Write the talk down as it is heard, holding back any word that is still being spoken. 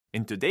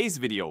In today's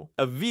video,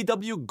 a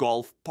VW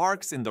Golf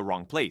parks in the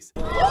wrong place,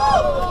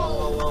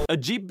 a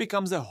Jeep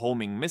becomes a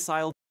homing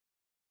missile,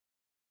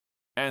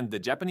 and the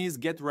Japanese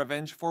get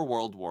revenge for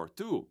World War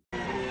II.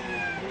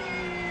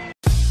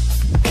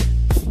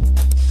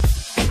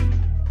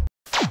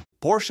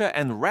 Porsche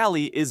and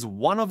rally is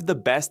one of the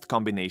best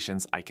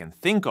combinations I can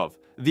think of.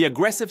 The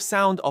aggressive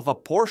sound of a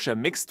Porsche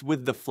mixed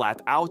with the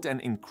flat-out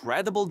and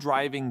incredible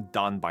driving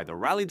done by the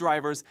rally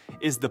drivers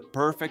is the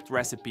perfect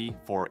recipe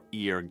for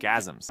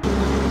eargasms.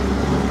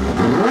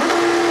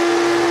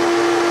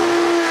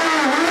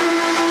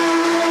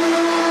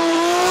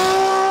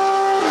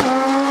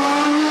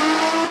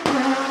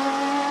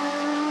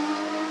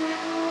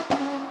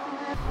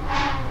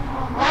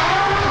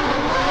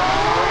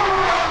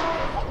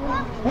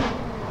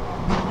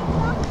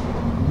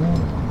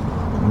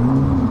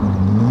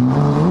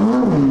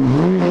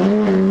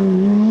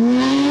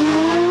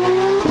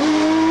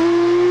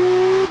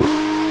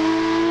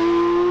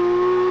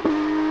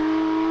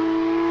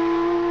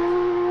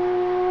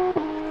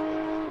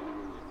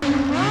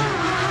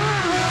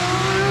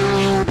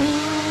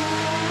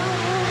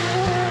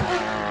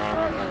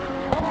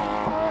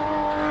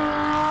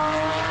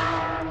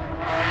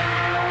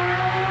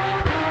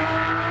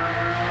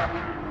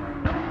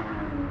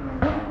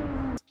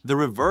 The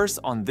reverse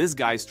on this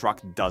guy's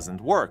truck doesn't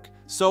work,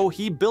 so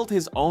he built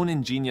his own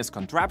ingenious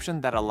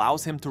contraption that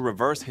allows him to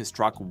reverse his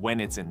truck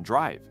when it's in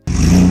drive.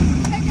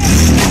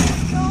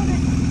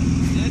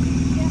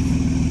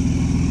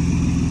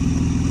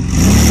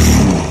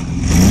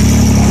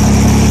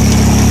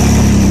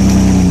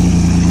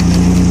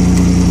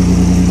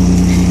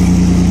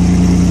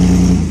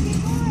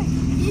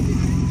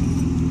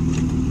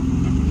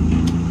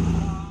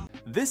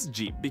 This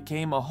Jeep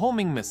became a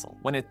homing missile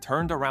when it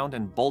turned around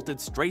and bolted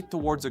straight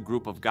towards a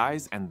group of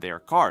guys and their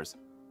cars.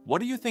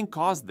 What do you think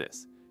caused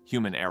this?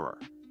 Human error,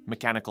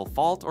 mechanical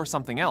fault, or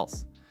something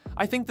else?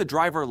 I think the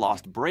driver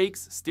lost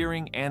brakes,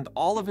 steering, and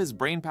all of his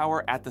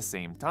brainpower at the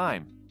same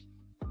time.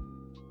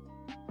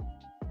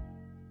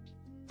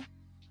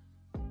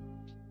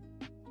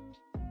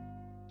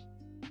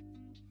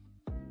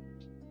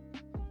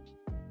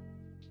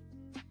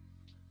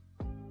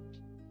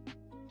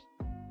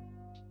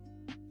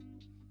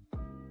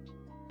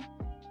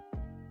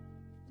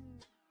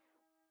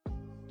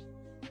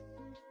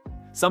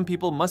 Some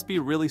people must be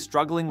really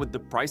struggling with the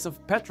price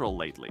of petrol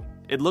lately.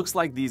 It looks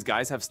like these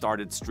guys have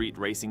started street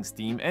racing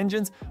steam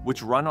engines,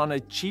 which run on a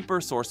cheaper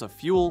source of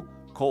fuel,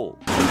 coal.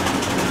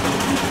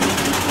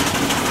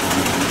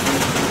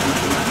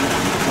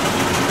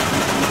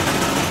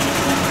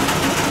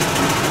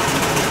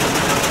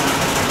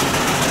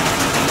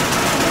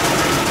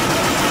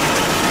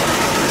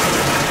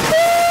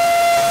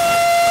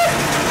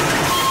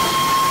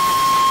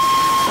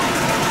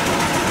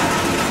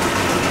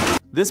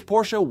 This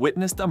Porsche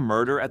witnessed a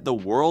murder at the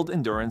World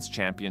Endurance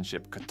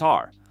Championship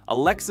Qatar. A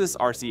Lexus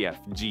RCF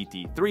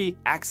GT3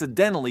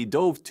 accidentally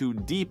dove too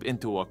deep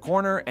into a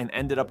corner and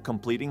ended up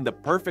completing the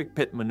perfect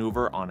pit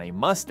maneuver on a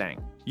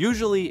Mustang.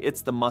 Usually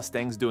it's the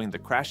Mustangs doing the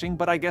crashing,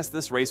 but I guess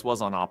this race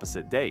was on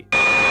opposite day.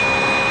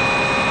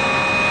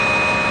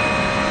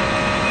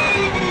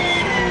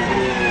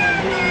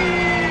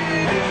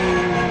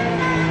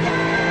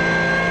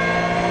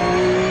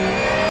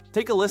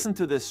 Take a listen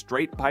to this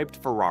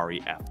straight-piped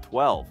Ferarri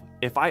F12.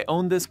 If I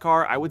owned this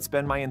car, I would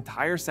spend my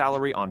entire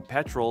salary on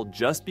petrol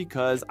just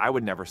because I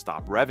would never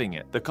stop revving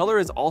it. The color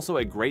is also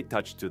a great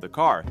touch to the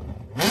car.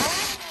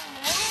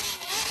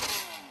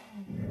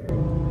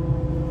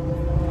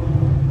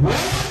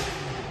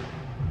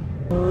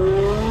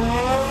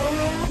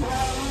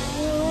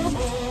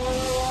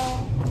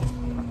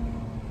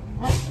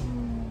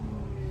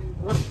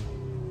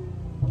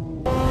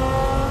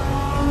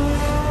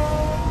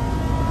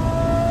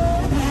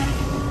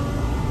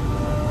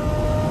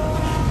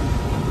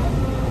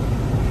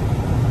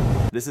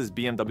 This is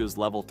BMW's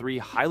Level 3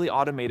 highly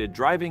automated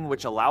driving,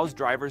 which allows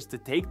drivers to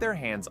take their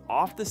hands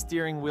off the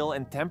steering wheel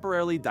and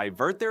temporarily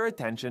divert their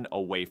attention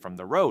away from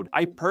the road.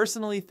 I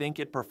personally think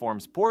it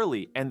performs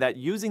poorly, and that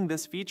using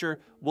this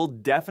feature will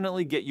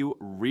definitely get you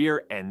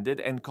rear-ended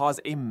and cause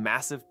a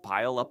massive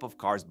pile-up of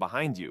cars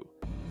behind you.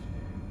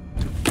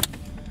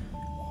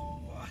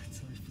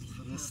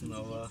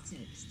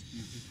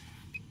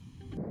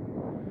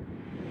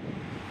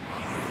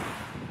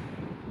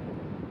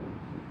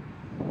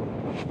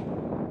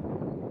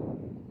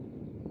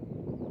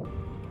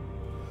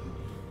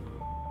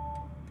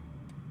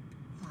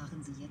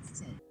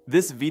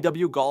 This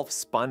VW Golf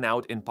spun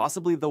out in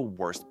possibly the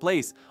worst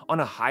place, on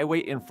a highway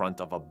in front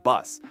of a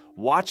bus.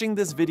 Watching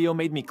this video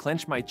made me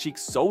clench my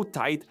cheeks so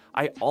tight,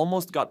 I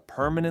almost got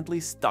permanently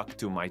stuck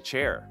to my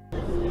chair.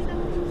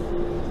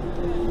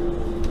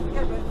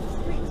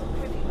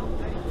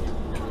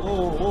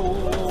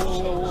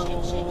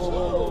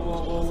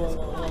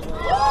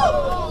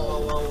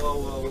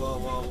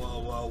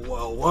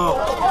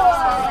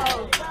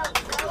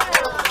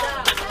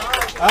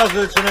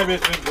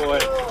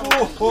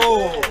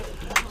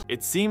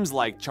 It seems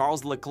like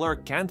Charles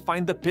Leclerc can't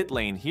find the pit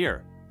lane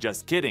here.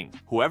 Just kidding.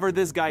 Whoever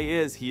this guy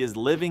is, he is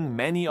living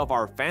many of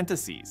our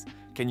fantasies.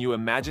 Can you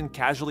imagine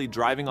casually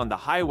driving on the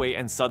highway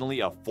and suddenly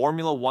a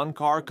Formula 1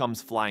 car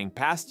comes flying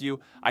past you?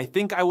 I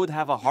think I would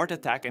have a heart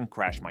attack and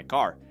crash my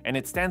car. And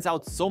it stands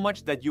out so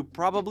much that you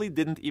probably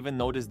didn't even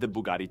notice the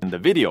Bugatti in the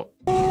video.